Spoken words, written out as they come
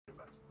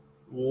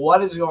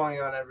What is going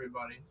on,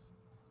 everybody?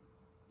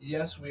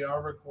 Yes, we are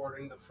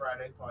recording the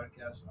Friday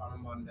podcast on a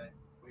Monday.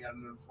 We had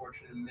an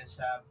unfortunate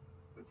mishap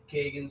with the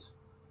Kagans.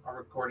 Our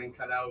recording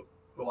cut out.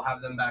 We'll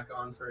have them back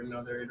on for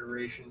another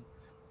iteration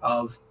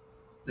of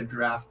the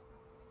draft.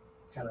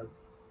 Kind of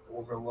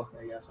overlook,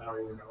 I guess. I don't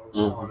even know what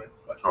we're calling it.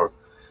 But, Sure.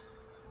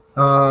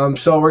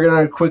 so we're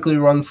going to quickly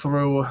run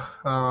through,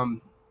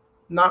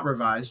 not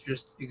revised,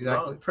 just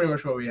exactly pretty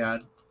much what we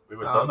had. We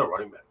were done the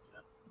running backs.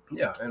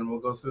 Yeah, and we'll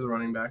go through the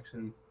running backs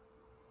and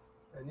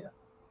yeah.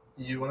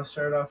 You want to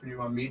start off, or do you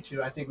want me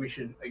to? I think we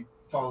should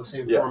follow the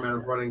same format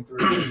of running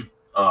through.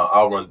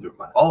 I'll run through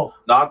mine. Oh,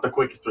 not the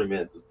quickest 3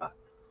 minutes this time.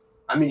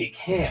 I mean, you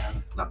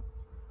can. No,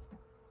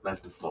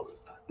 nice and slow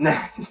this time.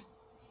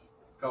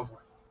 Go for it.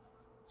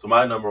 So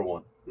my number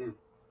one.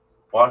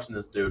 Watching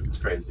this dude is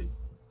crazy.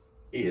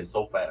 He is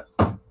so fast.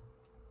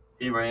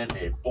 He ran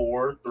a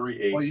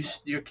 4.38. Well,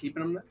 you're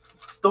keeping him there?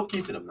 Still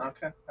keeping him there.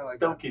 Okay, I like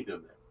Still that. keeping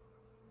him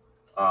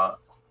there.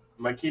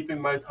 Am I keeping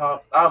my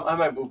top? I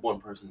might move one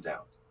person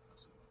down.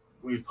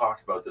 We've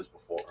talked about this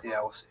before.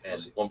 Yeah, we'll see.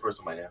 And one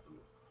person might have to move.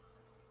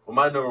 Well,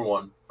 my number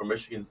one from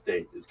Michigan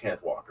State is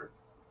Kenneth Walker.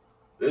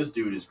 This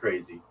dude is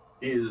crazy.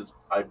 He is,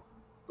 I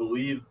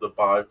believe, the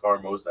by far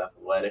most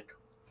athletic,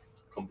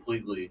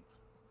 completely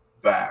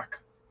back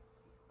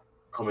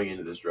coming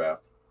into this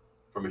draft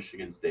for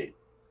Michigan State.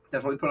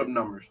 Definitely put up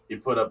numbers. He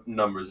put up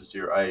numbers this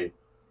year. I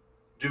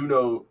do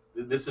know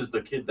this is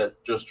the kid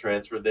that just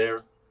transferred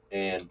there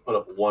and put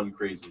up one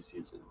crazy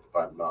season, if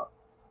I'm not.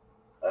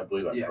 I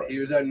believe I'm correct. He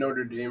was at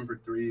Notre Dame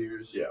for 3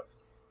 years. Yeah.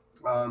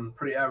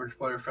 Pretty average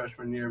player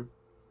freshman year.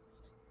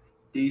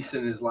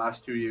 Decent his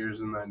last 2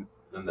 years, and then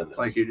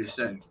like you just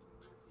said,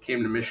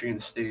 came to Michigan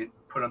State,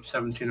 put up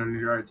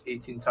 1,700 yards,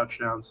 18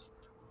 touchdowns.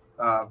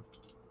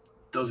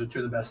 Those are two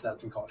of the best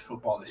stats in college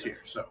football this year.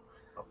 So,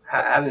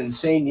 had an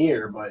insane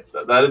year, but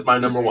that is my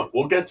number one.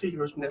 We'll get to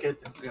yours. We'll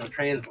get there. It's going to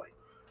translate.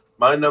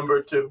 My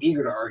number two.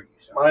 Eager to argue.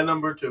 So. My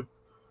number two.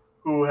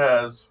 Who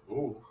has?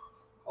 Ooh.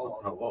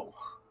 Hello.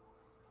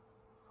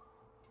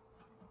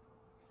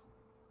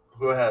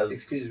 Who has?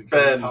 Excuse me. Can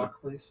been you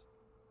talk, please?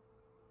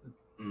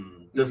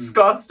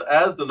 Discussed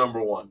as the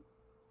number one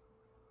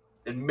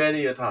in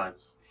many a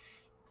times.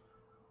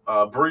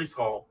 Breece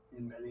Hall.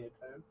 In many a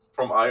times.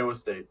 From Iowa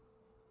State.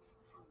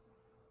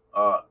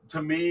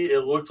 To me,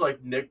 it looked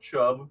like Nick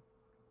Chubb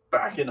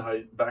back in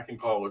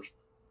college.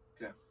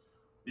 Okay.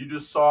 You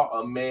just saw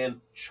a man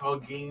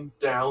chugging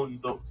down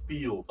the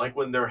field, like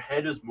when their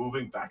head is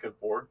moving back and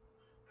forth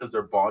because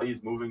their body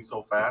is moving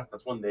so fast.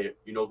 That's when they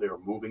are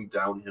moving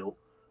downhill,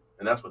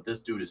 and that's what this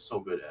dude is so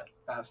good at.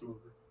 Fast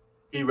mover.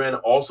 He ran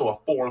also a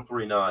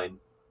 4.39,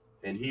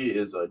 and he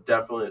is a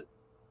definite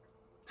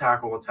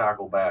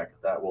tackle back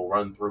that will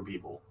run through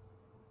people.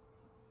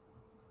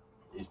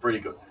 He's pretty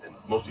good, and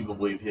most people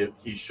believe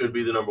he should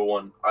be the number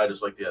one. I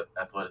just like the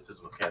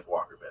athleticism of Kenneth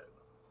Walker better.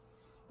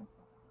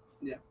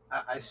 Yeah,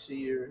 I see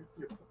your.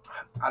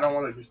 I don't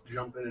want to just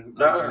jump in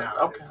and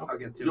okay. I'll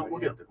get to it. We'll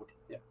get there.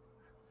 Yeah.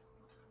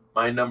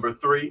 My number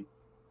three,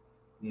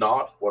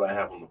 not what I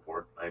have on the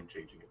board. I am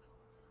changing it.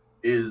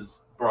 Is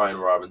Brian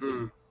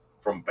Robinson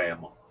from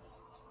Bama.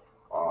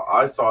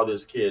 I saw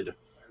this kid.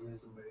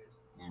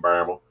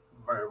 Bama.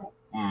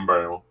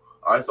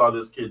 I saw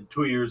this kid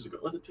 2 years ago.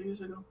 Was it 2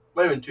 years ago?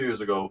 Might have been 2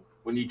 years ago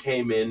when he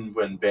came in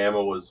when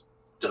Bama was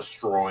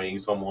destroying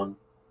someone.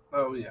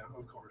 Oh, yeah,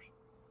 of course.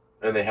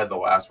 And they had the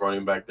last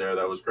running back there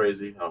that was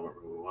crazy. I don't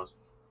remember who it was.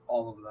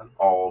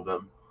 All of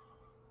them.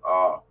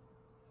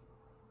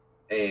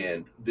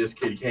 And this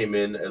kid came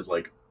in as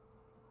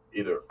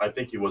I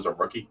think he was a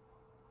rookie,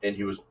 and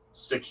he was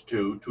 6'2",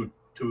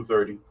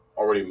 230,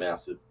 already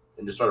massive,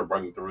 and just started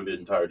running through the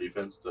entire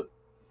defense.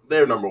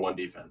 Their number one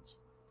defense.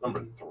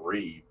 Number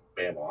three,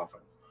 Bama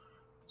offense.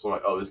 So I'm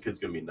like, oh, this kid's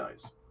going to be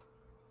nice.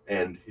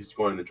 And he's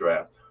going in the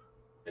draft,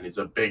 and he's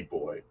a big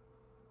boy,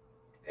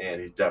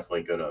 and he's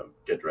definitely going to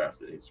get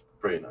drafted. He's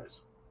pretty nice.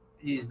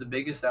 He's the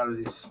biggest out of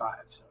these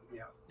five, so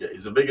yeah. Yeah,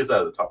 he's the biggest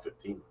out of the top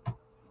 15.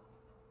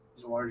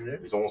 He's a large dude.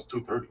 He's almost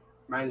 230.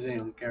 Reminds me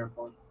of Garrett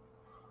Blunt.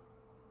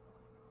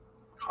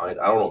 I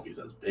don't know if he's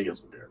as big as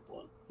Garrett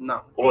Blunt.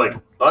 No.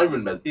 Or not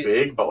even as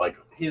big, but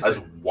as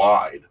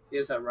wide. He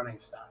has that running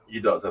style.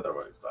 He does have that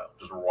running style.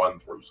 Just run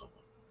through someone.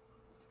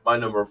 My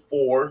number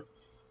four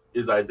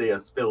is Isaiah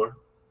Spiller,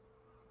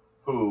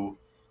 who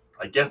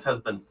I guess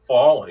has been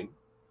falling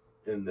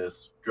in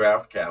this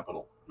draft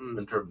capital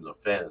in terms of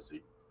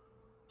fantasy,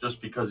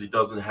 just because he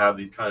doesn't have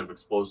these kind of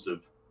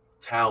explosive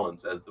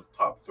talents as the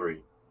top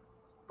three.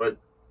 But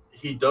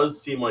he does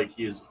seem like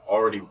he is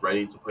already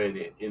ready to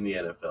play in the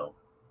NFL.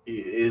 He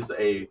is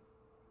a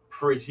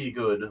pretty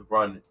good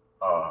run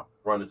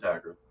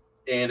attacker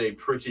and a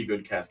pretty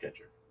good pass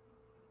catcher,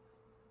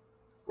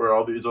 where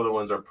all these other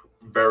ones are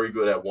very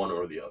good at one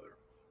or the other.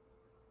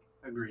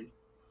 Agreed.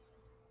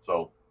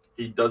 So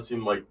he does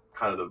seem like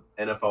kind of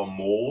the NFL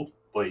mold,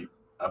 but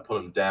I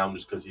put him down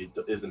just because he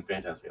isn't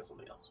fantastic at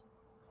something else.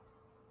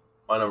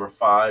 My number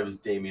 5 is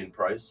Damian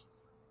Price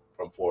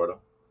from Florida.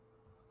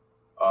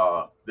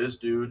 This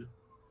dude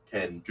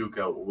can juke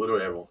out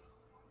literally everyone.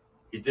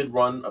 He did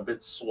run a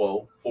bit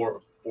slow.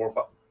 4.5.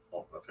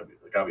 Oh, that's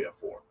gotta be a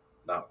 4,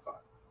 not a 5.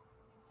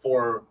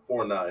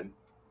 4.49.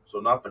 So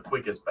not the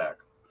quickest back,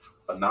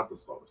 but not the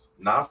slowest.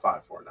 Not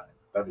 5.49.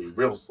 That'd be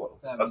real slow.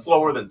 That's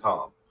slower than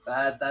Tom.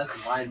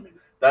 That's lineman.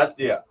 That's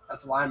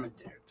lineman,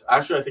 dude.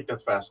 Actually, I think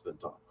that's faster than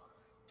Tom.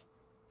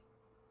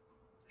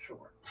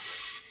 Sure.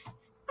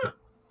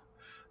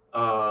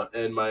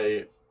 And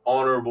my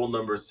honorable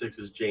number 6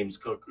 is James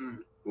Cook,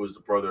 who was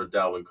the brother of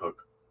Dalvin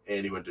Cook,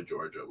 and he went to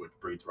Georgia, which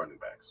breeds running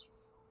backs.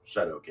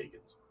 Shout out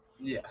Kagans.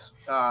 Yes.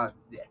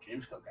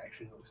 James Cook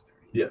actually looks 30.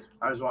 Yes.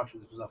 I was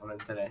watching some stuff on him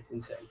today.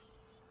 Insane.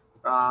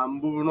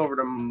 Moving over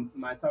to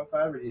my top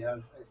 5, or do you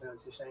have anything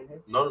else you're saying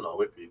here? No,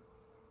 wait for you.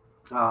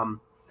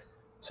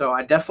 So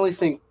I definitely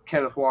think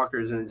Kenneth Walker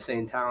is an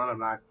insane talent. I'm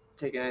not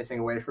taking anything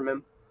away from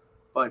him.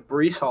 But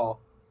Breece Hall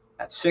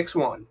at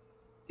 6'1",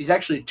 he's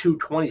actually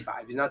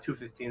 225. He's not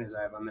 215 as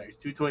I have on there. He's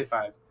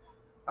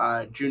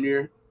 225.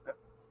 Junior,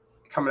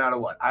 coming out of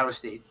what? Iowa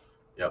State.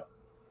 Yep.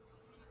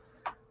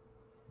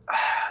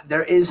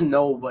 There is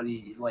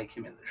nobody like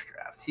him in this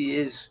draft. He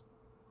is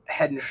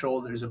head and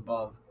shoulders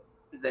above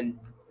than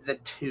the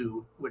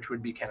 2, which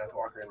would be Kenneth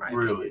Walker in my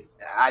opinion.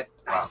 I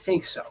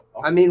think so.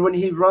 Okay. I mean, when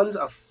he runs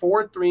a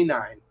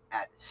 4.39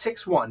 at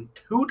 6'1",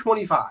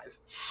 225,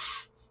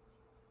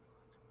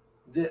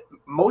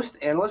 most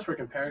analysts were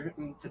comparing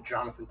him to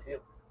Jonathan Taylor,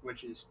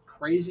 which is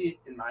crazy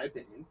in my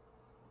opinion.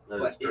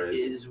 But it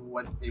is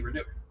what they were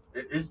doing.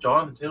 Is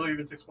Jonathan Taylor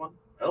even 6'1"?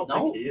 I don't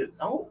think he is.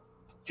 No.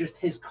 Just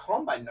his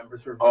combine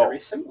numbers were very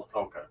similar.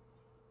 Okay.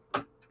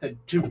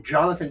 To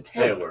Jonathan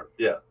Taylor.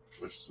 Yeah.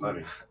 Which, I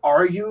mean,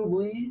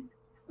 arguably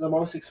the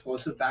most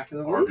explosive back in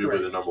the league.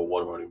 Arguably the number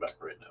 1 running back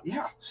right now.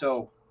 Yeah.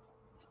 So,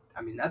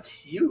 I mean, that's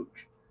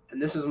huge. And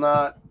this is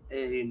not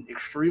an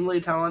extremely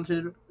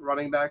talented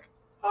running back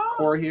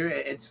core here.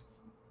 It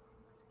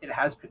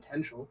has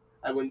potential.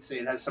 I wouldn't say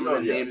it has some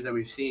of the names that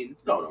we've seen.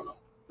 No.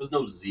 There's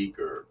no Zeke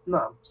or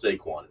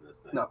Saquon in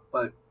this thing. No,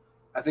 but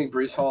I think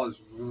Breece Hall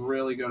is a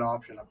really good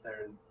option up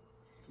there. And,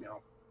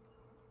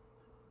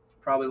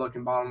 probably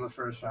looking bottom of the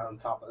first round,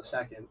 top of the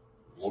second.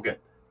 We'll get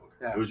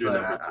there. Yeah, who's your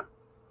number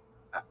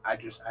 2? I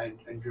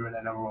drew it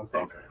at number 1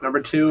 pick. Okay.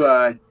 Number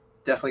 2,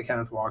 definitely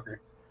Kenneth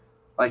Walker.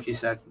 Like you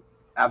said,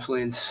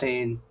 absolutely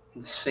insane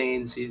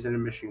season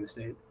in Michigan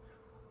State.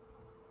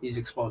 He's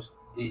explosive.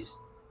 He's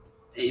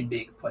a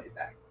big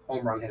playback,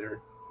 home run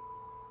hitter.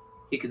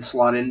 He could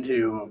slot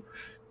into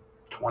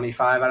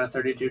 25 out of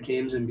 32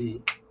 teams and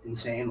be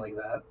insane like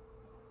that.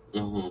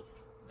 Mm-hmm.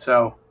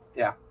 So,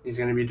 yeah, he's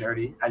going to be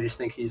dirty. I just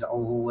think he's a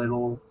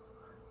little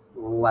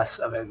less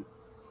of a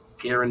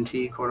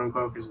guarantee, quote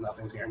unquote, because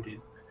nothing's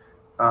guaranteed,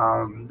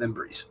 than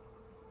Breece.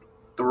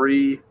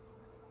 3,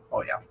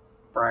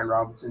 Brian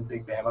Robinson,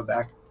 big Bama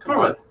back. Come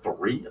on,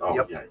 3? Oh,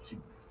 yep. Yeah, he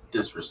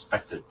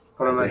disrespected.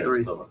 Put him at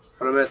 3.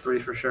 Put him at 3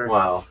 for sure.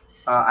 Wow.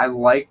 I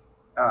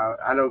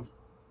know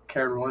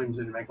Karen Williams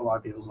didn't make a lot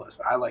of people's list,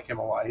 but I like him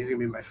a lot. He's going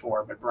to be my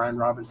 4, but Brian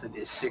Robinson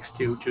is 6'2",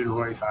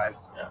 225,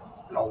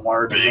 and a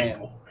large man.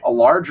 Boy. A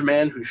large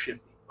man who's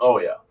shifty. Oh,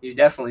 yeah. He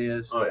definitely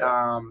is. Oh,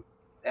 yeah.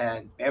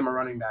 And Bama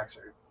running backs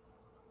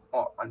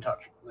are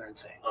untouchable. They're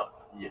insane.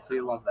 Yeah. So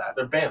you love that.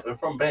 They're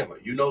from Bama.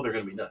 You know they're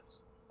going to be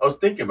nuts. I was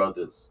thinking about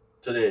this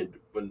today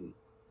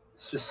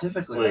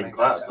specifically in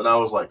class, and I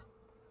was like,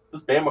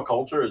 this Bama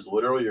culture is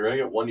literally you're going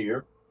to get 1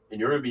 year,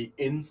 and you're going to be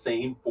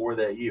insane for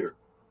that year.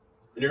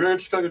 And you're going to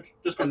just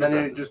go and then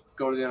you just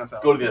go to the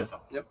NFL. Go to the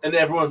NFL. Yep. And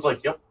everyone's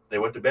like, yep, they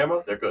went to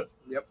Bama, they're good.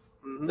 Yep.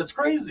 Mm-hmm. That's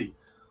crazy.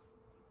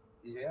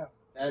 Yeah.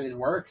 And it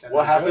works. And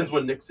what happens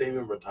when Nick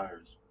Saban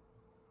retires?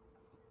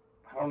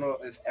 I don't know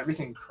if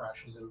everything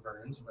crashes and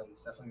burns, but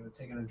it's definitely going to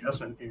take an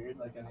adjustment period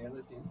like any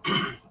other team.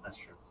 That's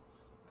true.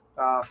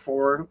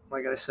 4,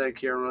 like I said,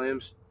 Kieran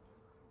Williams.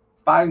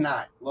 5'9",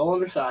 a little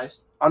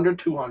undersized, under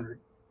 200.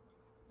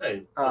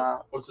 Hey,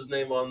 what's his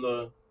name on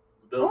the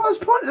Bills?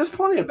 Well, there's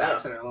plenty of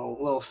backs that are a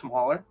little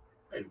smaller.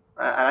 Hey. And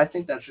I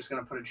think that's just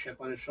going to put a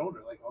chip on his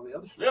shoulder like all the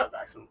other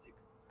backs in the league.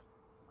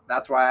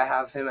 That's why I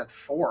have him at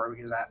 4,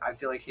 because I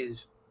feel like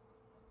his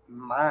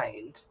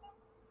mind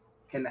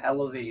can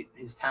elevate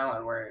his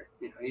talent where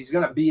he's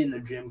going to be in the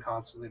gym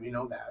constantly. We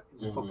know that.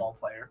 He's a football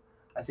player.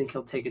 I think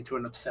he'll take it to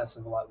an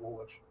obsessive level,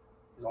 which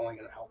is only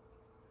going to help.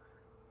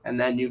 And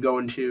then you go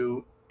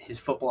into his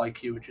football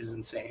IQ, which is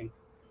insane.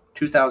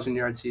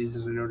 2,000-yard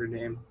seasons in Notre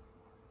Dame.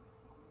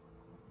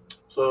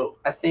 So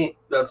I think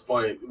that's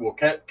funny. Well,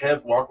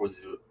 Kenneth Walker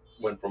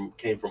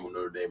came from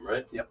Notre Dame,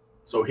 right? Yep.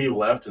 So he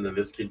left, and then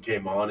this kid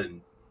came on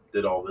and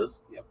did all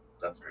this. Yep.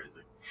 That's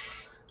crazy.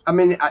 I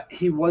mean,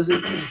 he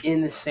wasn't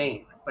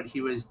insane, but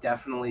he was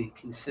definitely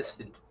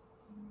consistent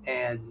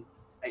and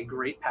a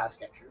great pass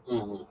catcher.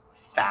 Mm-hmm.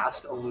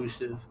 Fast,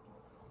 elusive,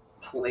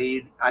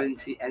 played. I didn't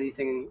see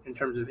anything in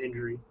terms of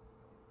injury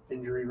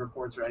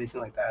reports or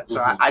anything like that.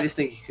 So I just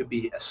think he could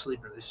be a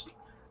sleeper this season.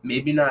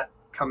 Maybe not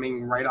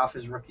coming right off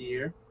his rookie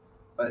year,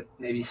 but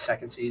maybe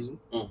second season.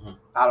 Mm-hmm.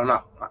 I don't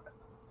know.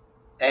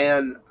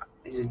 And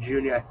he's a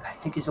junior. I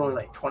think he's only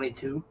like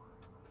 22,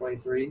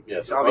 23.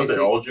 Yeah, so are they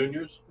all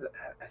juniors?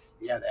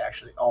 Yeah, they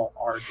actually all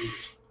are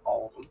juniors,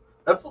 all of them.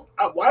 That's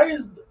why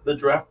is the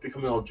draft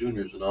becoming all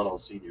juniors and not all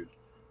seniors?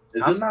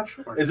 I'm not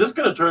sure. Is this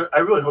going to turn? I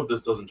really hope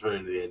this doesn't turn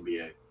into the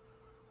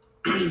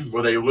NBA,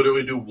 where they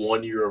literally do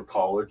 1 year of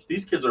college.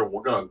 These kids are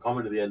going to come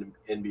into the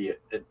NBA,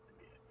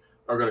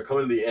 are going to come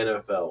into the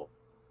NFL,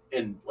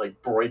 and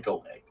like break a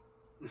leg,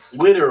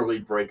 literally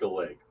break a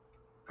leg,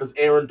 because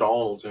Aaron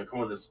Donald's going to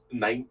come on this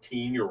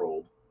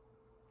 19-year-old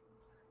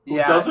who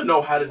doesn't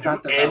know how to do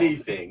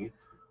anything.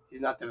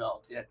 He's not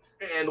developed yet,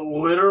 and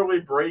literally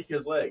break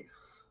his leg.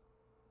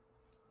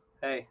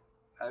 Hey,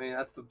 I mean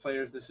that's the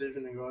player's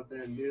decision to go out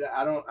there and do that.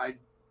 I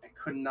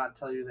could not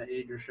tell you the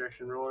age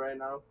restriction rule right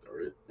now.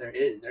 There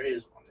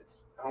is one.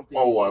 I don't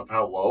think.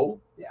 How low?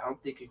 Yeah, I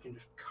don't think you can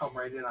just come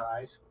right in out of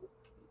high school.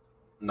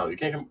 No, you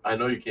can't. I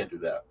know you can't do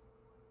that.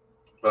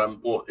 But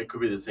it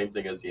could be the same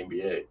thing as the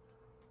NBA,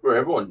 where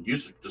everyone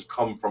used to just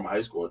come from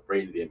high school and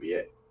right into the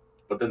NBA,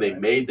 but then they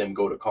made them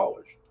go to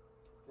college.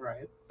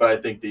 Right. But I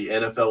think the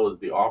NFL is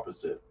the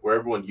opposite, where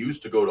everyone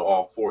used to go to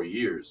all 4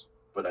 years,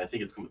 but I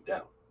think it's coming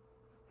down.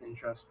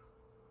 Interesting.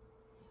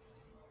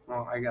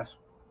 Well, I guess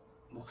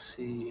we'll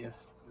see if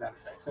that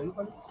affects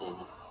anybody.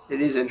 Mm-hmm.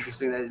 It is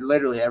interesting that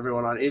literally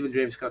everyone on, even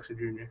James Cook's a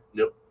junior.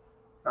 Yep.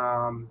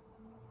 And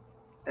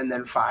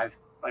then 5,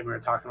 like we were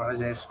talking about,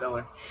 Isaiah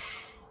Spiller.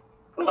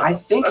 Well, I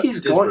think he's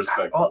going.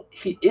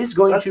 He is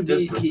going to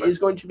be. He is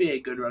going to be a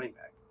good running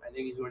back. I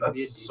think he's going to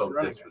be a decent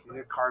running back. He's going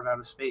to carve out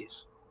a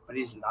space, but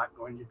he's not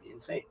going to be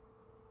insane.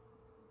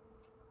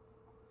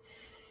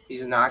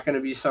 He's not going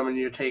to be someone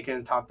you're taking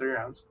in the top 3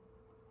 rounds.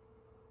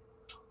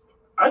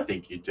 I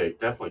think you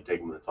definitely take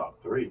him in the top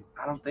 3.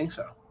 I don't think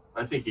so.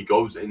 I think he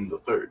goes in the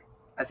 3rd.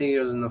 I think he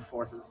goes in the 4th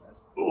or the 5th.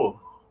 Oh,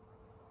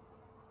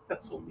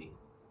 that's so mean.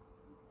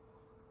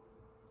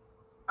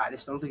 I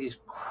just don't think he's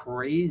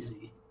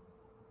crazy.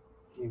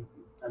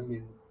 I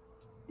mean,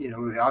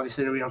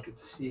 obviously we don't get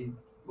to see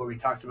what we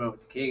talked about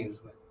with the Kagans,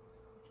 but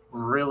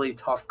really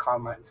tough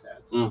combine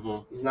stats.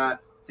 Mm-hmm. He's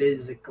not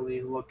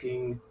physically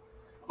looking.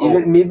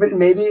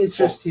 Maybe it's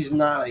just he's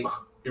not like.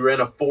 He ran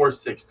a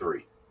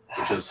 4.63,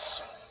 which is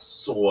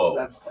slow.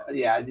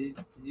 Did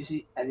you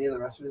see any of the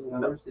rest of his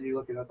numbers? No. Did you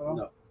look it up at all?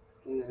 No.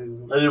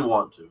 I didn't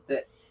want to.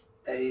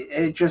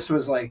 It just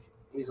was like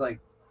he's like,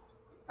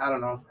 I don't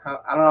know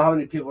how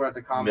many people were at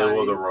the combine.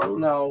 Middle of the road.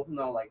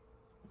 No, like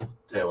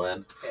tail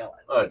end.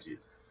 Oh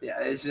jeez.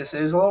 Yeah, it was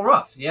a little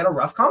rough. He had a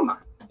rough combine.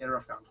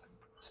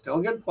 Still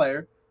a good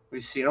player.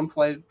 We've seen him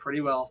play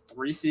pretty well.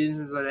 3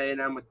 seasons at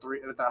A&M with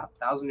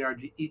 1,000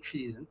 yards each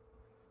season.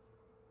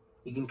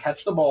 He can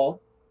catch the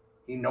ball.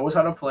 He knows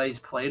how to play. He's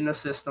played in the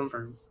system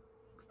for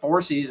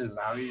 4 seasons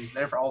now. He's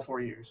there for all 4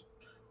 years.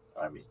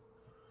 I mean,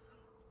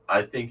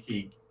 I think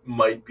he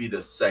might be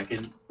the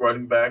second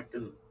running back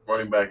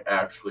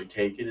actually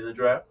taken in the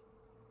draft.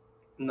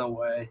 No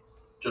way.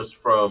 Just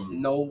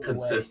from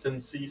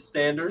consistency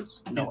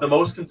standards. He's the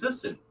most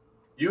consistent.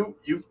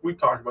 We've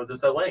talked about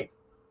this at length.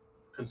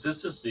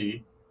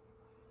 Consistency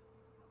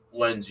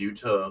lends you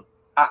to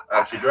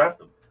actually draft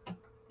them.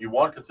 You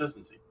want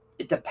consistency.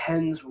 It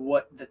depends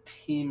what the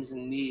teams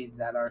need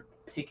that are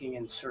picking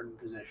in certain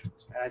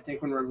positions. And I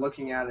think when we're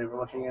looking at it, we're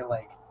looking at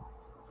like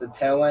the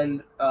tail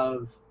end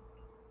of,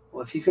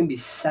 well, if he's going to be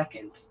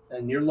second,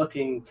 then you're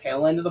looking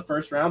tail end of the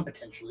 1st round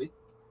potentially.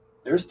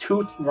 There's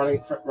 2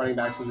 running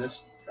backs in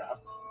this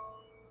draft.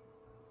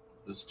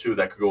 There's 2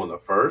 that could go in the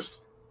 1st.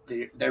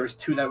 There was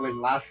 2 that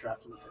went last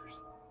draft in the 1st.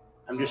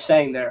 I'm just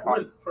saying there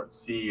are.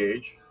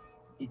 CEH.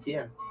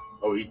 ETN.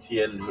 Oh,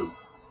 ETN and who?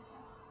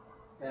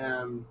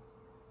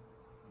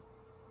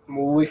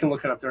 Well, we can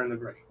look it up during the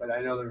break, but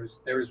I know there was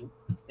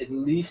at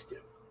least 2.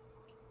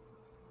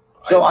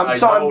 So I'm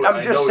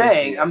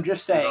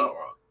just saying.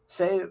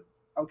 Say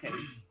okay,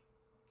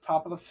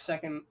 top of the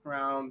 2nd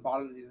round,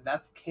 bottom.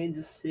 That's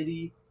Kansas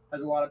City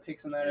has a lot of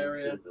picks in that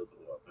area.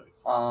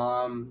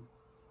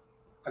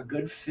 A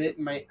good fit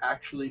might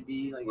actually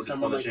be like. Who just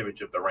won the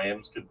championship? The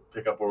Rams could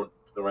pick up a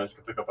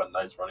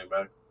nice running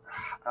back.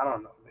 I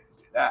don't know if they could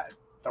do that.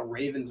 The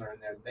Ravens are in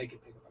there; they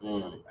could pick up a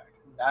nice running back.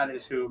 That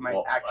is who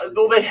might actually.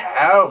 Though they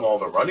have all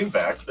the running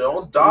backs, they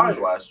almost died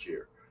last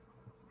year.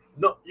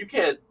 No, you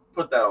can't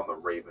put that on the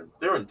Ravens.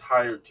 Their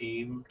entire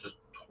team just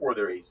tore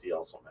their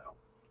ACL somehow.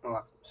 Well,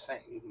 that's what I'm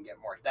saying. You can get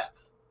more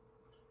depth.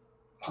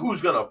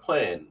 Who's gonna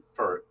plan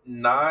for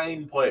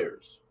 9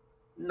 players,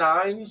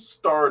 9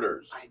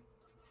 starters?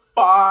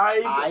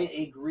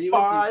 5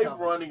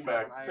 running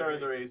backs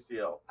tearing their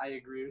ACL. I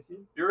agree with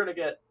you. You're going to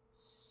get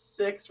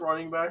 6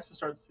 running backs to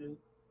start the season?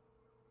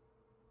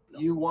 No.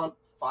 You want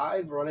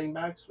 5 running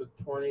backs with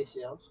torn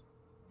ACLs?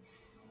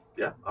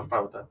 Yeah, I'm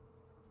fine with that.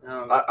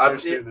 No, I'm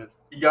stupid.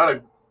 You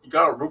gotta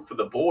root for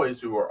the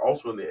boys who are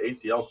also in the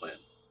ACL clan.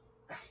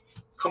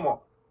 Come on.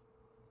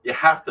 You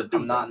have to do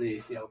I'm not in the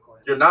ACL clan.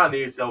 You're not in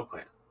the ACL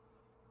clan.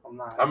 I'm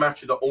not. I'm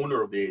actually the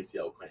owner of the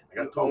ACL clan. I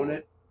got 2 of them.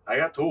 It? I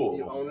got 2 of them.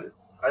 You own it?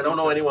 I don't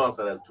know anyone else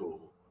that has 2 of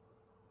them.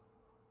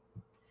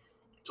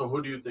 So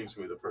who do you think is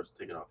going to be the first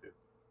taken off here?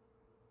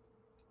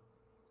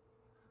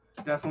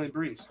 Definitely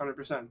Breeze,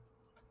 100%.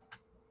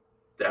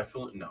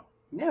 Definitely no.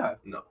 Yeah.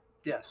 No.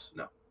 Yes.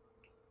 No.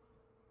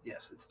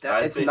 Yes. It's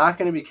not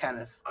going to be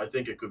Kenneth. I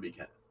think it could be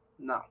Kenneth.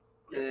 No.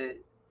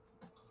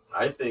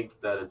 I think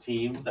that a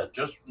team that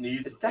just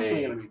needs It's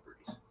definitely going to be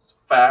Brees.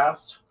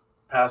 fast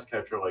pass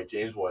catcher like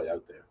James White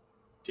out there,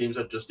 teams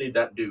that just need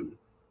that dude,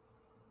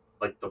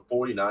 like the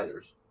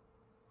 49ers,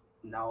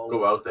 No.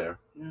 go out there.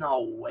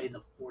 No way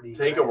the 49ers.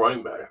 Take a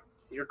running back.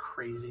 You're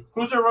crazy.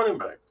 Who's their running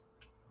back?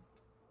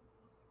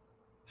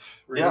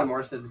 Randy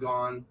Morstead's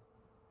gone.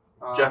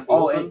 Jeff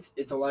Wilson?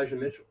 It's Elijah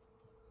Mitchell.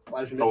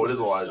 It is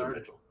Elijah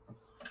Mitchell.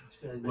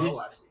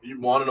 You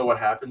want to know what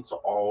happens to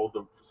all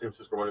the San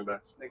Francisco running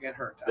backs? They get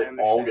hurt. They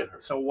all get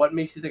hurt. So what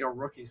makes you think a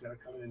rookie's going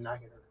to come in and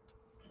not get hurt?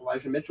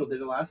 Elijah Mitchell did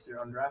it last year,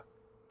 undrafted.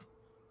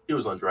 He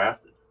was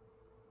undrafted.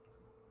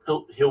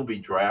 He'll be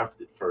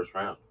drafted first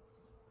round.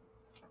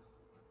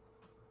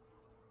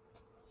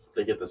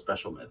 They get the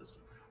special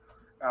medicine.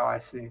 Oh, I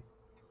see.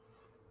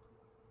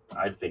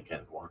 I think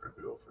Kenneth Walker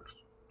could go first.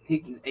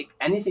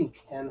 Anything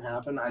can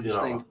happen. I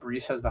just think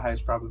Brees has the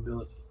highest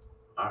probability.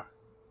 All right.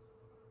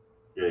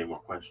 You got any more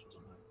questions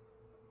on that?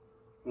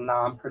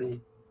 No,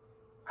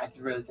 I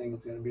really think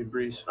it's going to be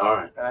Brees. All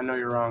right. And I know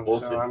you're wrong, we'll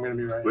see. I'm going to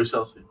be right. We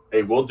shall see.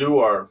 Hey, we'll do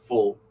our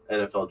full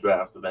NFL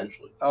draft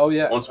eventually. Oh,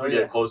 yeah. Once we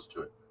get closer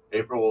to it.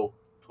 April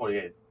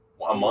 28th.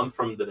 A month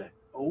from today.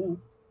 Oh.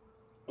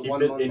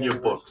 Keep it in your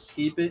books.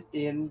 Keep it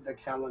in the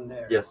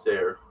calendar. Yes,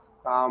 sir.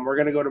 We're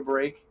going to go to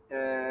break,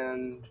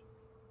 and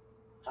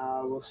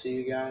we'll see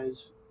you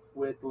guys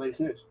with the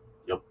latest news.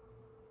 Yep.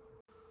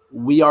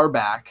 We are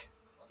back.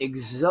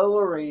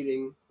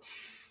 Exhilarating.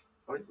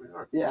 Oh, we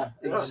are. Yeah,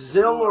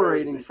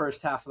 exhilarating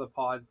first half of the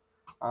pod.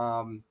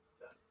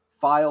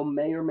 File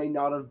may or may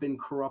not have been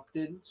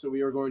corrupted, so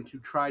we are going to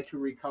try to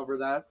recover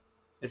that.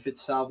 If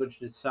it's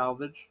salvaged, it's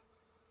salvaged.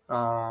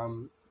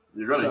 You're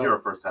going to hear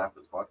a first half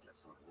of this podcast.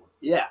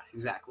 Yeah,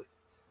 exactly.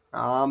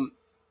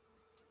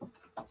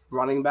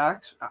 Running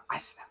backs.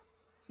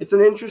 It's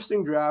an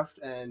interesting draft,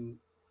 and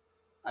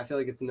I feel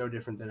like it's no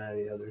different than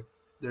any other.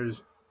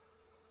 There's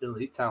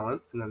elite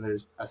talent, and then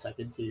there's a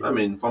second tier. I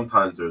mean,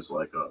 sometimes there's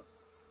like a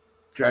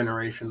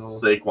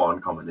generational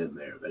Saquon coming in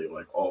there that you're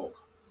like, oh,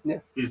 yeah,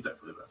 he's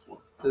definitely the best one.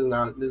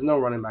 There's no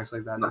running backs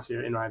like that this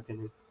year, in my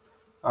opinion.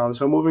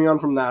 So moving on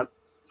from that,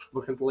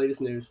 looking at the latest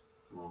news.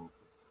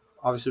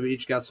 Obviously, we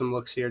each got some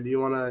looks here. Do you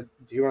want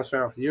to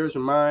start off with yours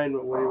or mine?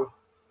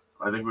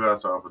 I think we got to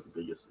start off with the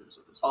biggest news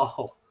of this week.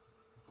 Oh,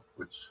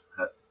 which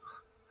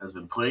has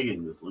been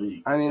plaguing this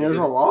league. I mean, there's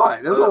a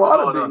lot. There's a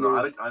lot of big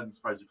news. I'm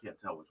surprised you can't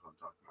tell which one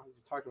I'm talking about.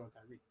 You're talking about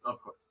Tyreek. Of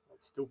course.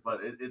 That's stupid. But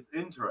it's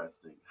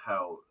interesting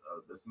how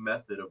this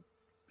method of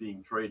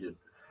being traded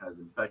has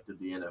infected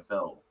the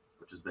NFL,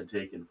 which has been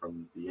taken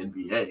from the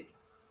NBA,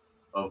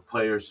 of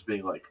players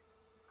being like,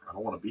 I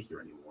don't want to be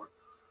here anymore.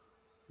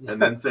 And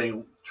then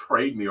saying,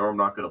 trade me or I'm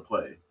not going to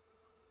play.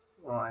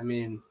 Well, I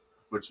mean,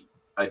 which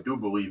I do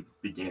believe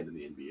began in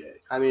the NBA.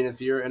 I mean,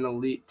 if you're an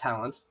elite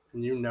talent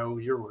and you know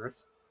your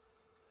worth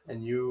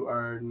and you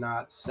are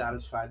not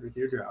satisfied with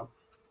your job,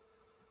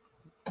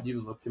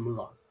 you look to move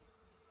on.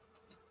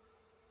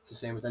 It's the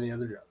same with any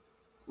other job.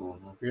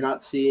 Mm-hmm. If you're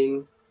not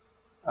seeing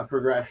a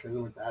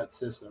progression with that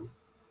system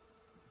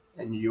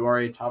and you are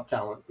a top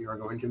talent, you are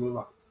going to move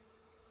on.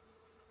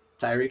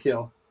 Tyreek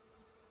Hill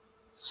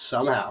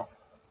somehow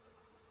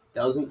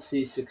doesn't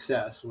see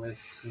success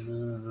with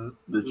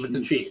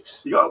the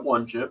Chiefs. He got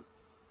one chip.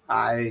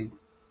 I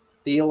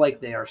feel like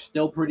they are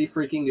still pretty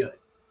freaking good,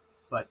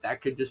 but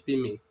that could just be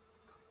me.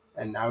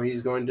 And now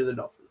he's going to the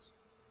Dolphins.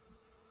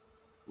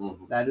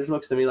 Mm-hmm. That just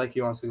looks to me like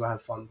he wants to go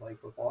have fun playing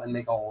football and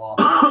make a lot.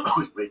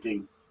 He's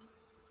making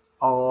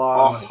a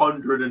lot.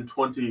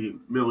 $120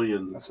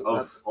 million. That's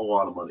a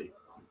lot of money.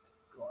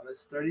 God,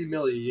 that's $30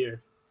 million a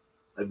year.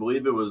 I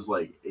believe it was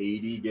like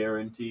 80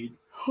 guaranteed.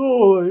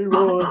 Holy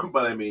God.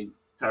 But I mean,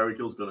 Tyreek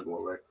Hill's going to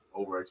go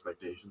over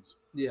expectations.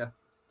 Yeah,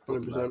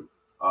 100%.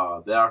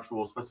 The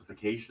actual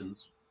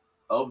specifications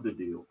of the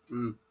deal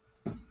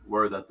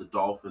were that the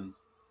Dolphins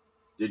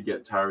did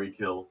get Tyreek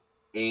Hill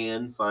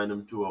and sign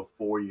him to a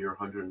 4-year,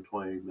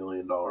 $120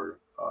 million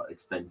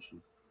extension.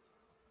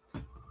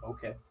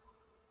 Okay.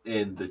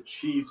 And the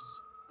Chiefs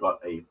got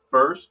a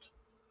first,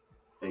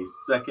 a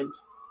second,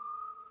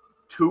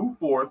 2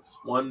 fourths,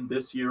 one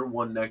this year,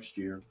 one next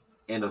year,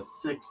 and a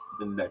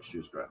 6th in next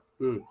year's draft.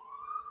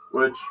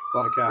 Which,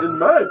 in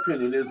my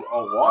opinion, is a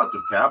lot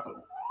of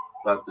capital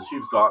that the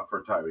Chiefs got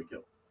for Tyreek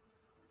Hill.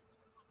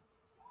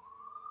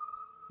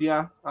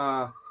 Yeah.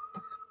 I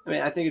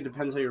mean, I think it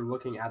depends how you're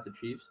looking at the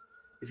Chiefs.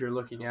 If you're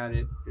looking at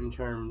it in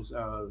terms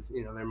of,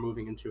 they're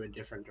moving into a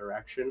different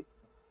direction,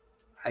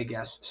 I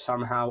guess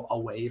somehow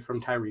away from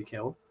Tyreek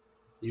Hill,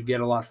 you get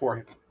a lot for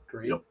him.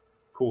 Great. Yep.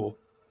 Cool.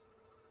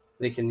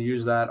 They can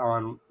use that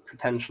on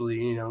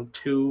potentially,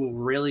 2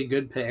 really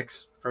good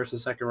picks, first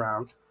and second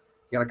round.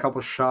 You got a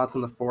couple shots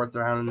in the 4th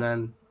round and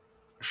then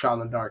a shot in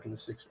the dark in the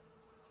 6th round.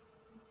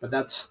 But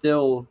that's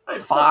still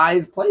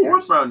 5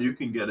 players. 4th round, you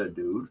can get a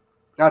dude.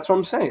 That's what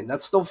I'm saying.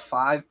 That's still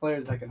 5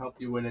 players that can help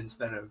you win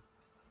instead of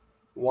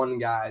one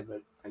guy.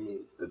 But, I mean,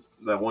 it's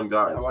that one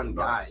guy. That one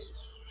guy.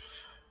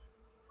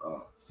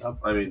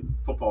 I mean,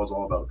 football is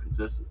all about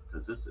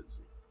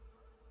consistency.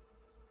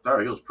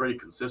 Tyreek Hill's pretty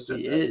consistent.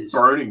 He at is.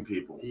 burning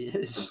people He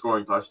and is.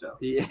 scoring touchdowns.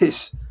 He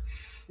is.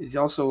 He's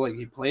also like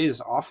he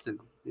plays often.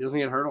 He doesn't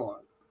get hurt a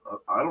lot.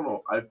 I don't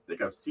know. I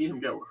think I've seen him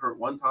get hurt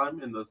one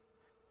time in the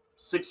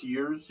 6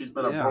 years. He's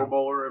been a Yeah. Pro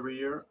Bowler every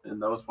year,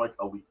 and that was for like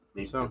a week,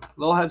 maybe. So a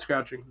little head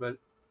scratching, but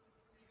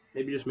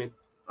maybe just me.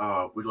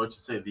 Would you like to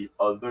say the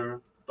other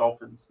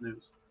Dolphins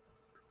news?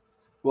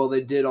 Well,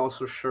 they did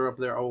also shore up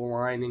their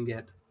O-line and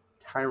get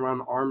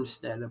Tyron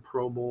Armstead, a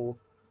Pro Bowl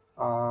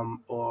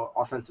or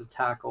offensive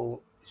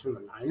tackle. He's from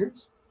the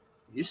Niners?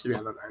 He used to be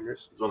on the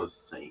Niners. He's on the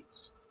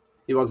Saints.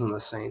 He was on the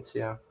Saints,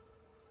 yeah.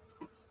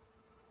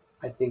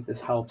 I think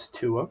this helps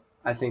Tua.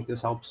 I think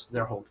this helps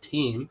their whole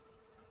team.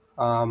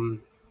 And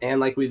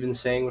like we've been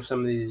saying with some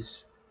of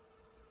these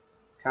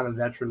kind of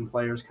veteran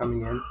players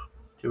coming in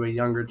to a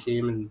younger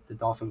team, and the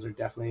Dolphins are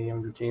definitely a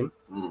younger team.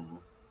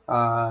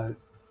 Mm-hmm.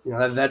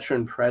 That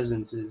veteran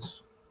presence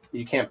is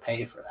you can't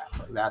pay for that.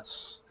 Like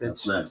that's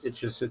nice.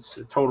 It's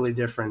a totally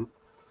different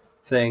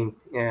thing,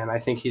 and I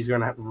think he's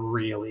going to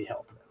really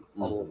help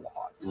them a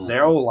lot. Mm-hmm.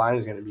 Their whole line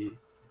is going to be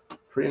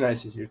pretty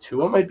nice this year.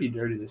 Tua might be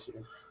dirty this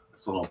year. I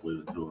still don't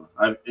believe in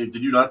Tua. Did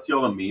you not see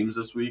all the memes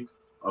this week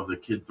of the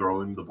kid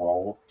throwing the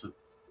ball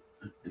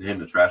and hitting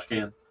the trash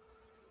can?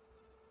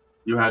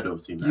 You had to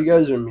have seen that. You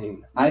guys are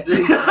mean. I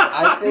think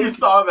you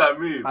saw that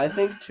meme. I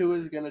think Tua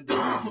is going to do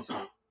it this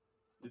year.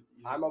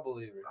 I'm a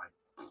believer.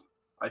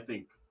 I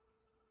think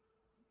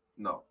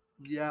no.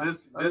 Yeah.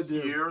 This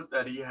year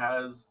that he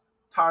has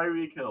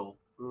Tyreek Hill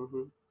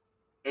mm-hmm.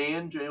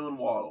 and Jalen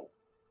Waddle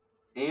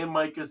and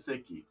Mike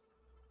Gesicki.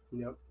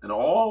 Yep. And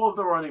all of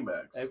the running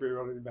backs. Every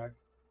running back.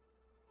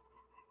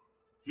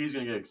 He's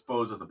going to get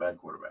exposed as a bad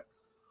quarterback.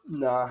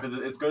 Nah. Because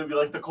it's going to be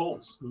like the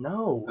Colts.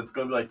 No. It's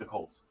going to be like the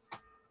Colts.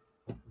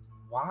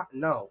 Why?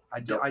 No.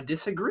 I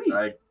disagree.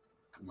 I'm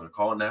going to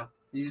call it now.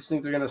 You just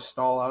think they're going to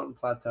stall out and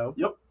plateau?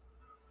 Yep.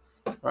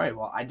 All right.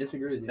 Well, I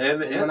disagree with you. And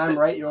when I'm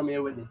right, you want me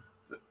to Whitney?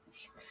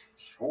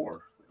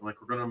 Sure. Like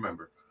we're going to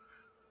remember.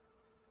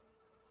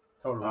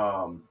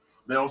 Totally.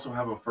 They also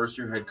have a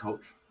first-year head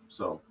coach.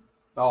 So.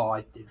 Oh,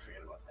 I did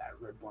forget about that.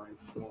 Redline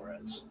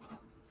Flores.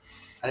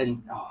 I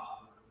didn't. Oh,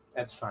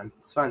 that's fine.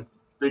 It's fine.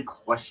 Big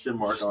question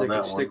mark on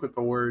that one. Stick with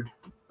the word.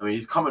 I mean,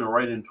 he's coming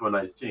right into a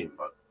nice team,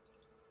 but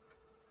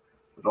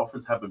the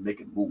Dolphins have been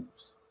making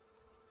moves.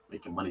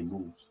 Making money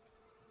moves.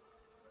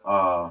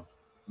 The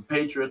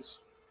Patriots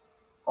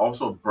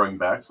also bring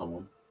back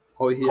someone.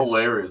 Oh, he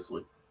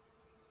hilariously.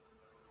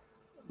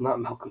 Not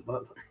Malcolm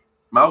Butler.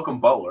 Malcolm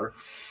Butler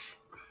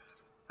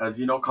has,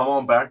 come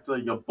on back to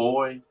your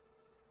boy.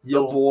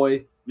 Your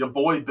boy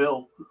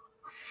Bill.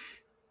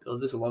 Bill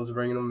just loves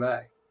bringing him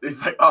back.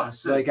 He's like, oh,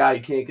 shit. That guy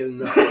can't get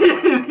enough.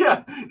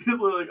 Yeah. He's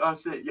literally like, oh,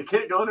 shit. You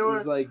can't go anywhere?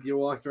 He's like, you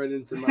walked right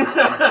into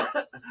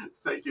my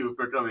Thank you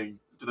for coming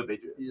to the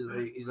Patriots.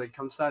 He's like,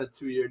 come sign a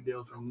 2-year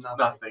deal for nothing.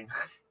 Nothing.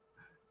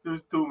 It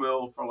was $2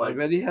 million for I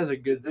bet he has a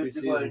good 2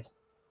 seasons.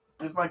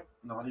 Here's my, I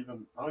don't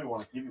even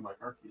want to give you my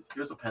car keys.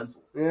 Here's a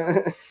pencil.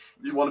 Yeah.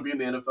 You want to be in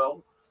the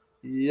NFL?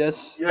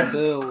 Yes.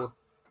 Bill.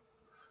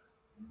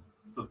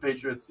 So the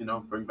Patriots,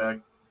 bring back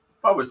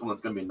probably someone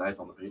that's going to be nice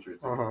on the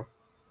Patriots. Uh-huh.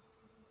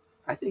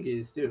 I think he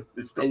is too.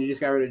 And you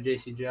just got rid of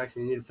J.C.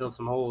 Jackson. You need to fill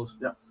some holes.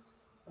 Yeah.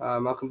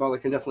 Malcolm Butler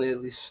can definitely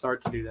at least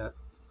start to do that.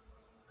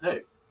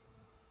 Hey,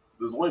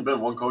 there's only been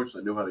one coach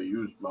that knew how to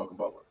use Malcolm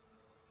Butler.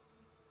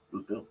 It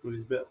was Bill.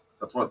 Who's Bill?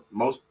 That's what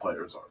most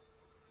players are.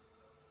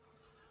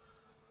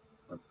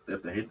 But they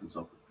have to hate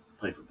themselves to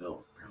play for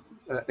Bill,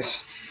 apparently.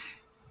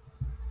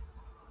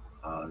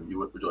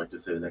 Would you like to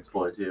say the next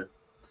point here?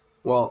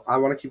 Well, I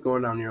want to keep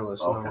going down your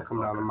list, and then we'll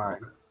come down to mine.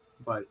 Okay.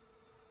 But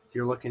if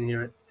you're looking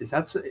here, is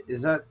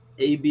that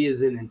AB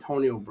as in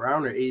Antonio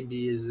Brown or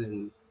AB as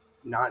in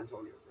not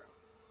Antonio Brown?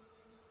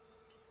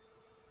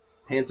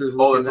 Panthers.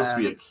 Oh, it's supposed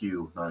to be a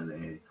Q, not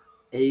an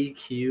A.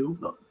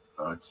 AQ? No,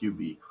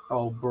 QB.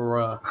 Oh,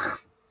 bruh.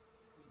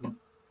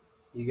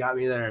 You got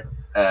me there.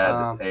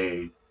 Add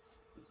A.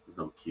 There's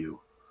no Q.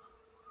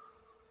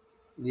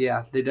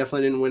 Yeah, they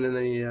definitely didn't win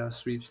any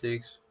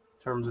sweepstakes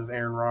in terms of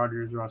Aaron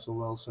Rodgers, Russell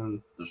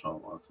Wilson.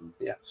 Deshaun Watson.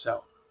 Yeah,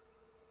 so.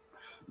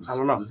 I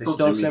don't know. They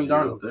still have Jimmy Sam G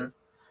out Darnold. there.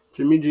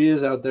 Jimmy G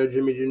is out there.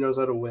 Jimmy G knows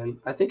how to win.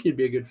 I think he'd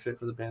be a good fit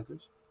for the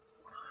Panthers.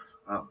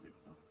 I don't even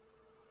know.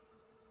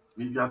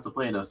 He got to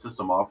play in a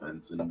system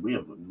offense, and we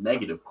have a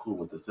negative clue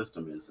what the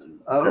system is.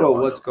 And I don't know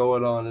what's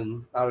going on,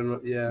 and I don't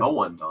know. Yeah, no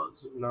one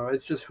does. No,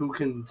 it's just who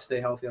can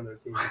stay healthy on their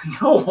team.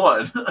 No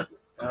one.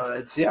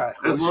 It's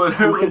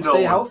who can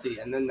stay healthy,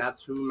 and then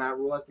that's who Matt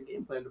Rule has the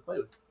game plan to play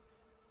with.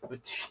 But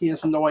he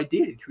has no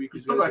idea.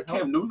 He's still got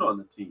Cam Newton on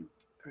the team.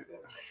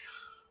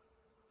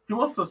 He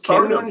wants to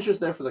start him. Cam Newton's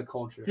just there for the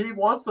culture. He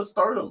wants to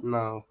start him.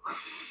 No.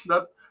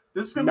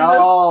 This is gonna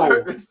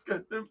be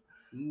their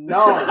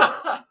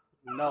No.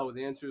 No,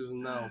 the answer is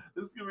no.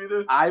 This is gonna be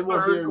their I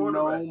will hear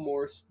no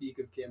more speak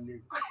of Cam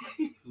Newton.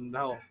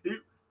 No.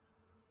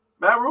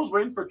 Matt Rule's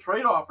waiting for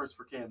trade offers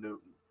for Cam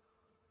Newton.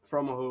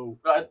 From who?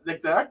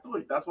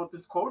 Exactly. That's what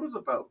this quote is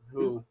about.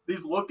 Who?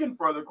 He's looking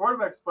for other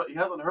quarterbacks, but he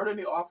hasn't heard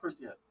any offers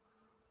yet.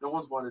 No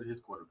one's wanted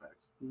his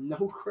quarterbacks.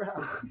 No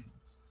crap.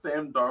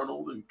 Sam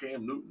Darnold and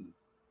Cam Newton.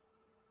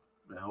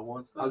 The hell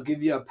wants that? I'll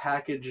give you a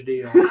package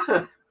deal,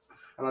 and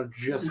I'll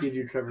just give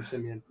you Trevor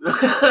Siemian.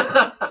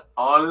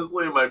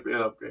 Honestly, it might be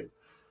an upgrade.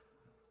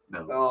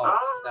 No.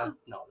 Oh,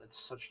 that's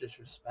such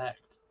disrespect.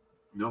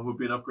 You know who'd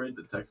be an upgrade?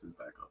 The Texans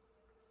backup.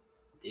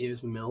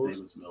 Davis Mills?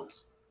 Davis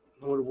Mills.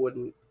 No, it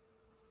wouldn't.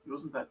 He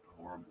wasn't that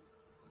horrible.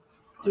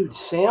 Dude,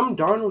 Sam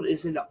Darnold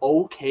is an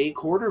okay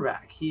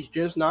quarterback. He's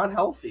just not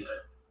healthy.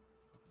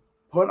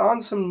 Put on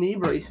some knee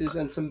braces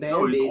and some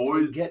Band-Aids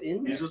and get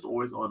in there. He's just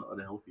always on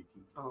unhealthy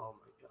teams. Oh,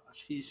 my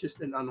gosh. He's just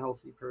an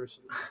unhealthy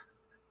person.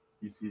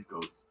 He sees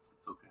ghosts.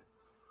 It's okay.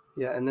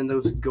 Yeah, and then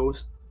those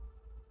ghosts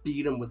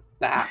beat him with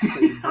bats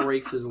and he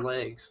breaks his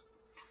legs.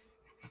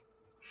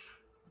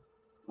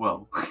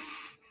 Well, I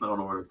don't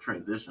know where to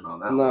transition on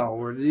that.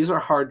 No, these are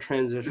hard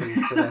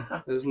transitions today.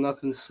 There's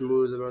nothing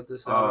smooth about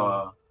this.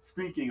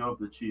 Speaking of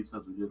the Chiefs,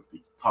 as we did at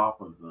the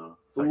top of the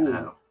second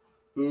half.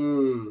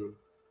 The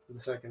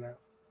second half.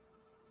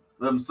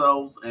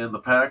 Themselves and the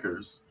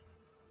Packers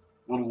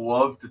would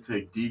love to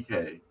take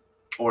DK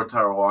or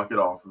Tyler Lockett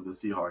off of the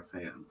Seahawks'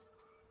 hands.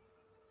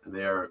 And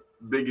they are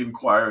big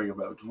inquiring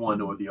about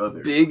one or the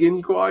other. Big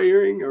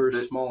inquiring or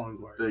small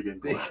inquiring?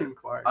 Big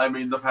inquiring. I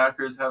mean, the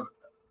Packers have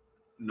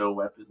no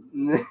weapon.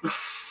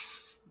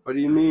 What do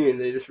you mean?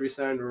 They just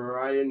re-signed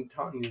Ryan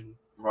Tunyon.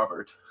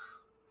 Robert.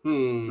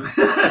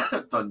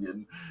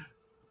 Tunyon.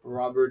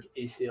 Robert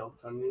ACL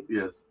Tunyon.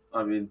 Yes.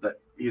 I mean,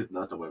 he is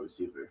not a wide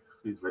receiver.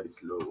 He's very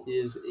slow. He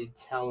is a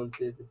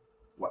talented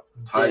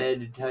tight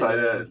end.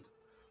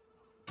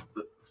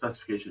 The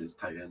specification is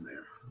tight end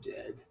there.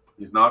 Dead.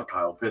 He's not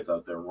Kyle Pitts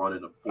out there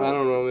running a 4-4. I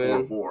don't know,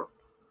 man. 4-4.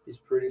 He's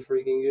pretty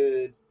freaking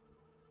good.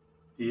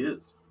 He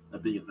is.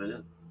 That big tight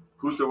end.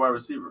 Who's their wide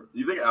receiver? Do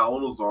you think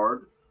Alan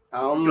Lazard is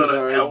going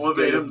to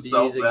elevate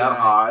himself that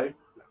high?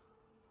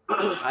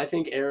 I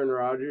think Aaron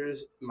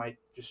Rodgers might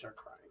just start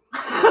crying.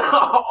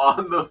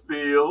 On the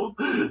field?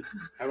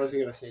 I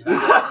wasn't going to say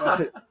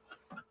that,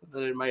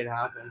 but it might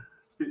happen.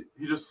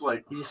 He just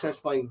starts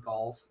playing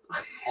golf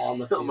on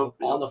the field,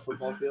 on the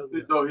football field.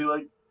 No,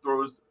 he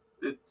throws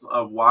it's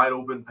a wide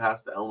open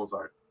pass to Alan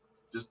Lazard.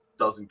 Just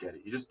doesn't get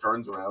it. He just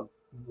turns around,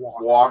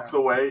 walks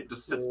away,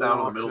 just sits down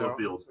in the middle of the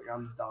field. Like,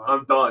 I'm done.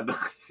 I'm done.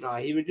 No,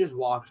 he would just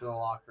walk to the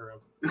locker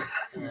room.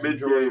 Mid-game.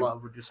 Jordan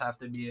Love would just have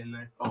to be in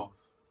there. Oh,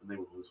 and they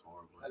would lose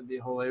horribly. That'd be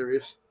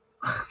hilarious.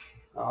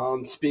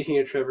 Speaking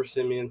of Trevor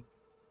Siemian,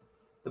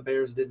 the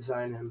Bears did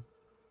sign him.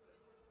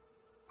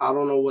 I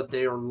don't know what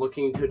they are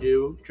looking to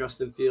do.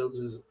 Justin Fields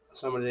is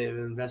someone they have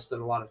invested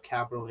a lot of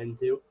capital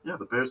into. Yeah,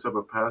 the Bears have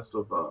a past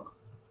of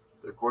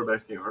their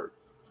quarterback getting hurt.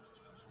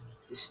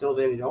 He's still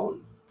Danny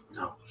Dalton.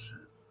 No, shit.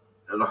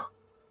 No.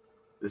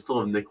 They still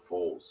have Nick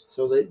Foles.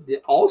 So they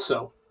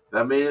also...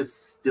 That man is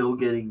still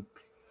getting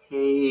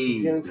paid.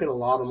 He's getting paid a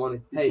lot of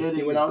money.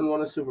 He went out and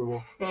won a Super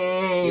Bowl. He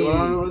went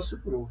out and won a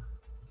Super Bowl.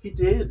 He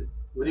did.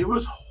 But he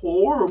was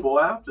horrible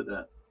after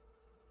that.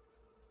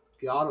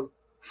 Got him.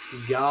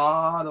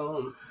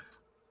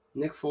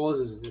 Nick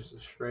Foles is just a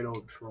straight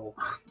old troll.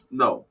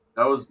 No,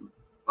 that was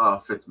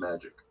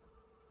Fitzmagic.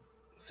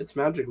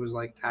 Fitzmagic was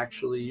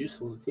actually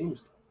useful to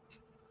teams.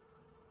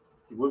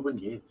 He would win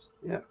games.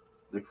 Yeah.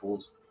 Nick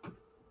Foles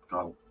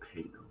got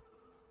paid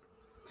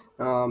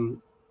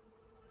them.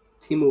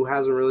 Team who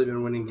hasn't really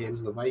been winning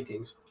games, the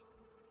Vikings,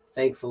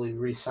 thankfully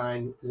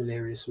re-signed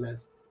Zadarius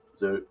Smith.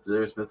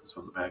 Zadarius Smith is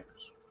from the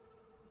Packers.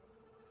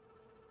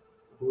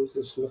 Who is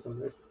this Smith on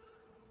there?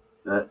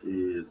 That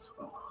is,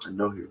 I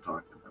know who you're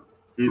talking about.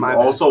 He's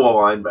also a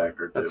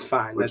linebacker, too. That's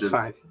fine.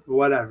 Fine.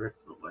 Whatever.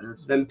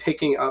 Them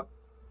picking up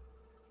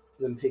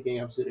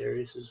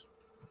Zadarius is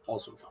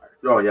also fire.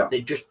 Oh, yeah.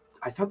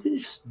 I thought they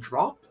just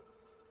dropped him.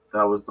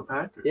 That was the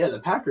Packers. Yeah, the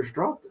Packers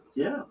dropped him.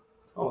 Yeah.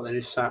 Oh, they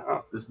just sat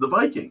up. This is the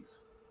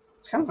Vikings.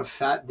 It's kind of a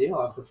fat deal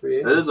off the free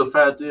agent. It is a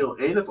fat deal.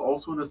 And it's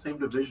also in the same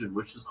division,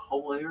 which is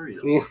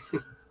hilarious. Yeah.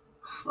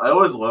 I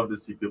always love to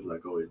see people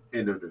that go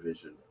in their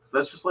division. Because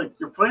that's just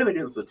you're playing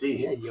against the team.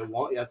 Yeah, you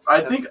want.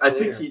 I think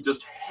he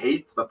just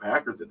hates the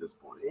Packers at this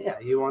point. Yeah,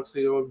 he wants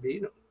to go and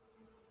beat them.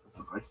 That's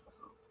the Vikings.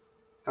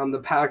 The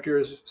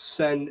Packers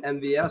send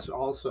MVS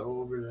also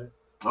over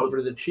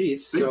to the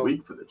Chiefs. Big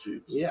week for the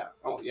Chiefs. Yeah.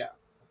 Oh, yeah.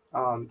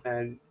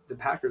 And the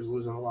Packers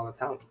losing a lot of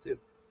talent, too.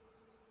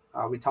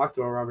 We talked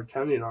about Robert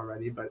Tunyon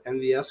already, but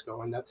MVS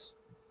going, that's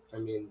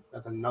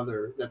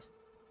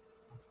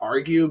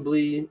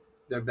arguably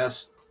their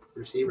best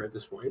receiver at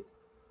this point.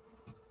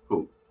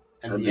 Who?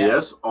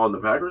 MVS on the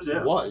Packers? Yeah.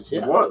 It was,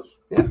 yeah. It was.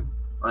 Yeah.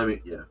 I mean,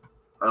 yeah.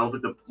 I don't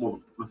think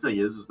the thing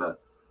is that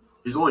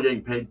he's only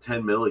getting paid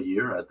 $10 million a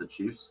year at the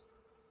Chiefs.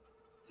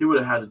 He would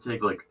have had to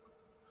take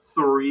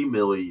 $3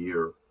 million a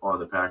year on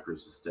the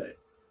Packers to stay.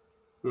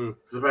 Because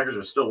the Packers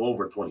are still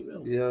over $20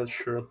 million. Yeah, that's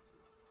true.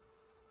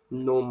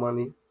 No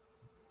money.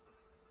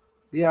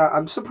 Yeah,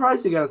 I'm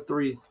surprised he got a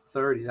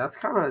 $330. That's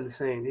kind of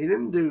insane. He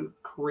didn't do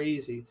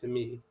crazy to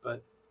me,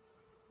 but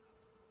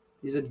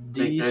he's a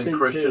decent. And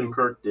Christian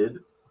Kirk did.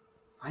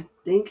 I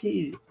think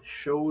he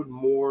showed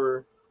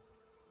more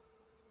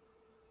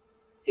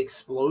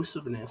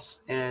explosiveness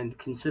and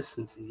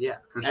consistency. Yeah,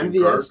 Christian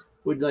MVS Kirk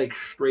would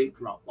straight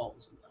drop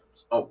balls sometimes.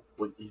 fast. Oh,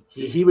 well,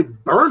 He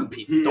would burn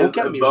people. Don't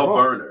get me wrong.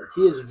 Burner.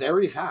 He is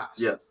very fast.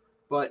 Yes.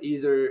 But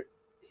either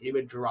he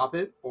would drop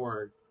it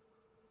or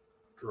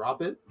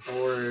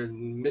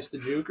miss the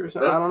juke or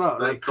something. I don't know.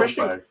 Like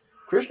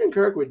Christian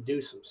Kirk would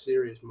do some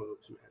serious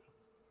moves, man.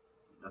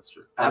 That's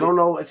true. I don't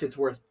know if it's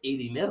worth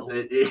 $80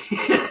 million,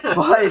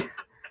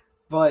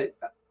 but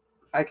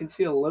I can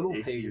see a little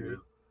payday.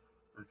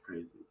 That's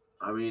crazy.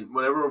 I mean,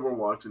 whenever we're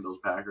watching those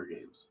Packer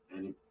games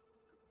and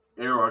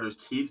Aaron Rodgers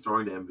keeps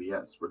throwing to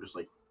MVS, we're just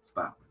like,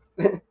 stop.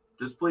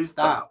 Just please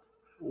stop.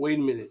 Wait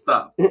a minute.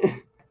 Stop.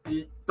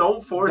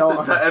 Don't force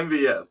it to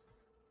MVS.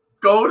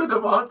 Go to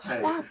Devontae.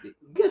 Stop it.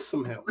 Get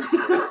some help.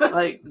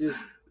 Like,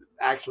 just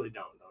actually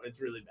don't, though. It's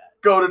really bad.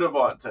 Go to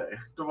Devontae.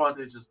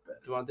 Devontae's just bad.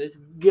 Devontae's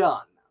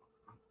gone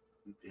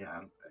now.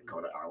 Yeah, go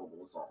to Alan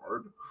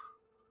Lazard.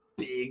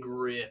 Big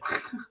rip.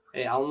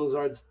 Hey, Alan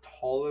Lazard's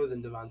taller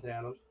than Devontae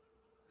Adams.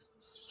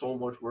 So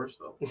much worse,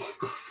 though.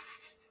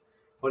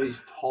 But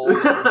he's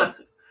taller.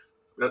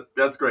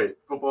 That's great.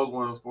 Football is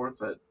one of those sports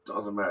that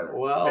doesn't matter.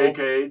 Well,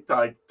 AKA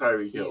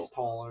Tyreek Hill. He's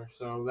taller,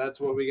 so that's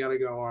what we got to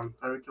go on.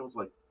 Tyreek Hill's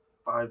like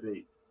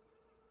 5'8".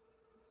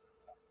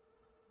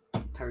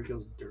 Tyreek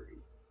Hill's dirty.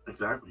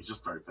 Exactly. He's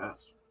just very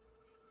fast.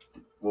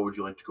 What would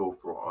you like to go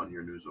for on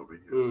your news over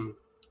here?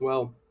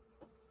 Well,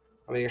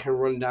 I mean, I can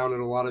run down,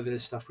 and a lot of it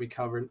is stuff we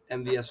covered.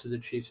 MVS to the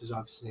Chiefs is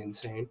obviously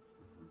insane.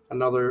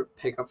 Another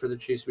pickup for the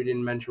Chiefs we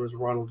didn't mention was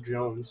Ronald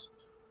Jones.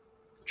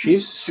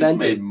 Chiefs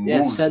sent it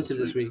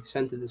this week.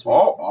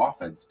 All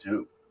offense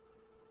too.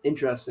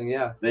 Interesting,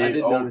 yeah.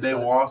 They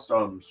lost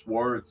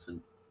Swartz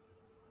and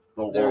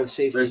their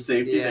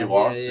safety. They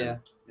lost him.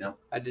 Yeah.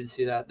 I did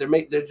see that.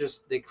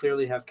 They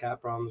clearly have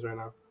cap problems right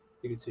now.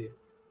 You can see it.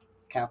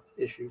 Cap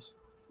issues.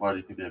 Why do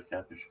you think they have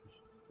cap issues?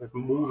 Like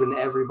moving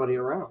everybody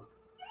around.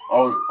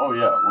 Oh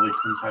yeah. Well, they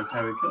couldn't sign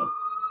Tyreek Hill.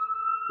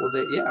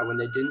 Well, when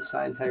they didn't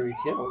sign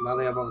Tyreek Hill, now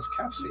they have all this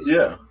cap space.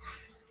 Yeah.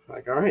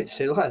 Like, all right,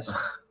 say less.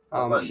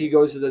 He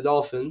goes to the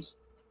Dolphins.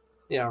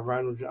 Yeah,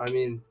 Ronald. I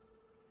mean,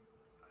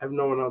 I have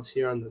no one else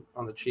here on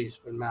the Chiefs,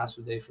 but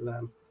massive day for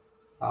them.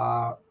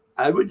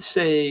 I would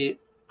say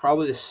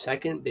probably the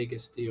second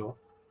biggest deal.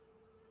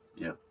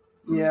 Yeah.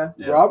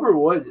 Robert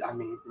Woods. I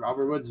mean,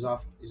 Robert Woods is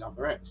off. He's off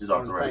the Rams. He's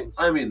off the Rams.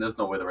 I mean, there's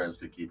no way the Rams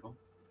could keep him.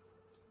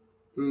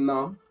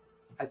 No,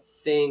 I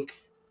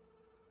think.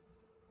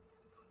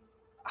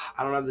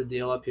 I don't have the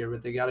deal up here,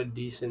 but they got a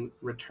decent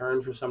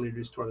return for somebody who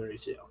just tore their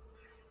ACL.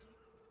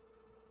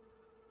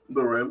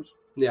 The Rams?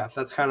 Yeah,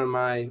 that's kind of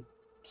my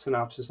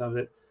synopsis of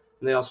it.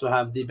 And they also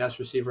have the best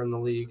receiver in the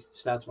league,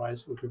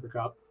 stats-wise, in Cooper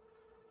Kupp.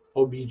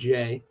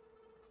 OBJ.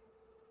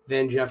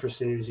 Van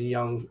Jefferson, who's a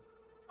young,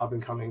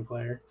 up-and-coming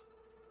player.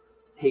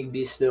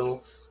 Higbee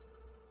still.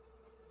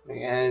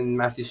 And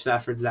Matthew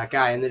Stafford's that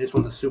guy, and they just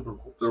won the Super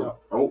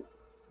Bowl.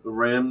 The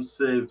Rams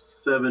saved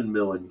 $7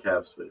 million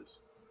cap space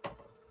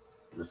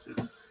this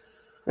season.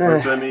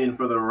 Which, I mean,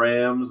 for the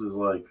Rams is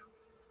like...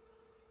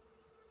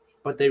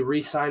 But they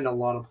re-signed a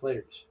lot of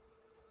players.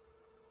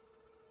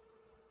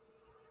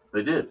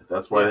 They did.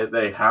 That's why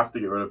they have to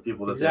get rid of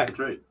people that they can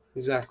trade.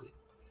 Exactly.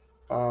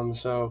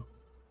 So,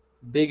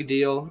 big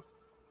deal.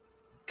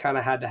 Kind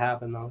of had to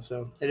happen, though.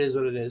 So, it is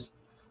what it is.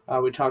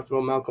 We talked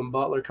about Malcolm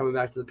Butler coming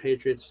back to the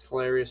Patriots. It's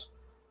hilarious.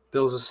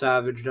 Bill's a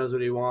savage, does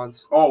what he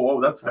wants. Oh,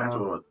 that's what it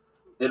was.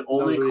 It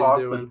only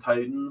cost the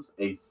Titans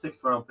a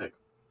 6th-round pick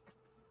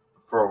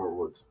for Robert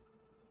Woods.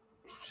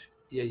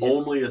 Yeah,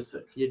 only a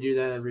 6th. You do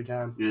that every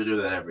time. You do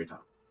that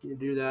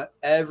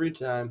every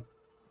time.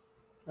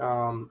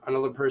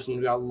 Another person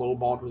who got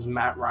lowballed was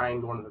Matt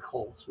Ryan going to the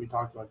Colts. We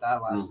talked about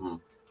that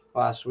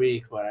last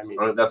week, but I mean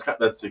that's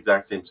the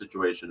exact same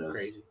situation as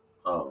crazy.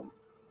 Robert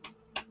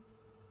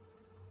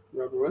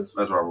Woods.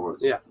 That's Robert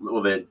Woods. Yeah.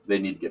 Well, they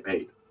need to get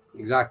paid.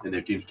 Exactly. And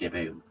their teams can't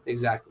pay them.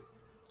 Exactly.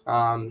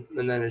 And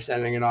then just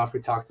ending it off,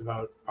 we talked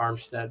about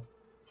Armstead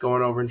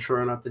going over and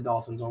shoring up the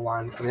Dolphins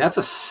O-line. I mean, that's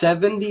a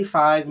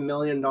 $75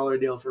 million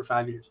deal for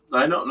 5 years.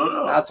 I know.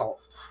 No. That's all.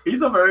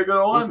 He's a very good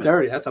O-lineman. He's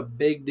dirty. That's a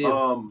big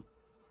deal.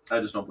 I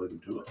just don't believe him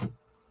too well.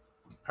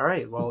 All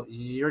right. Well,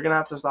 you're going to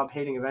have to stop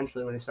hating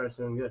eventually when he starts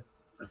doing good.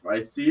 If I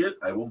see it,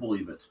 I will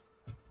believe it.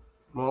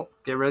 Well,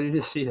 get ready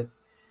to see it.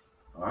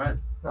 All right.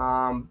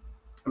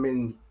 I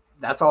mean,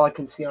 that's all I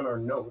can see on our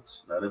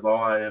notes. That is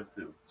all I have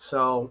to.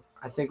 So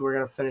I think we're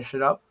going to finish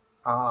it up.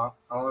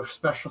 Another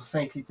special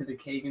thank you to the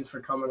Kagans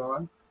for coming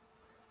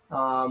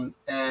on.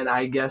 And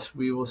I guess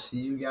we will see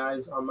you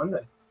guys on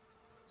Monday.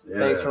 Yeah.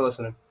 Thanks for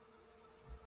listening.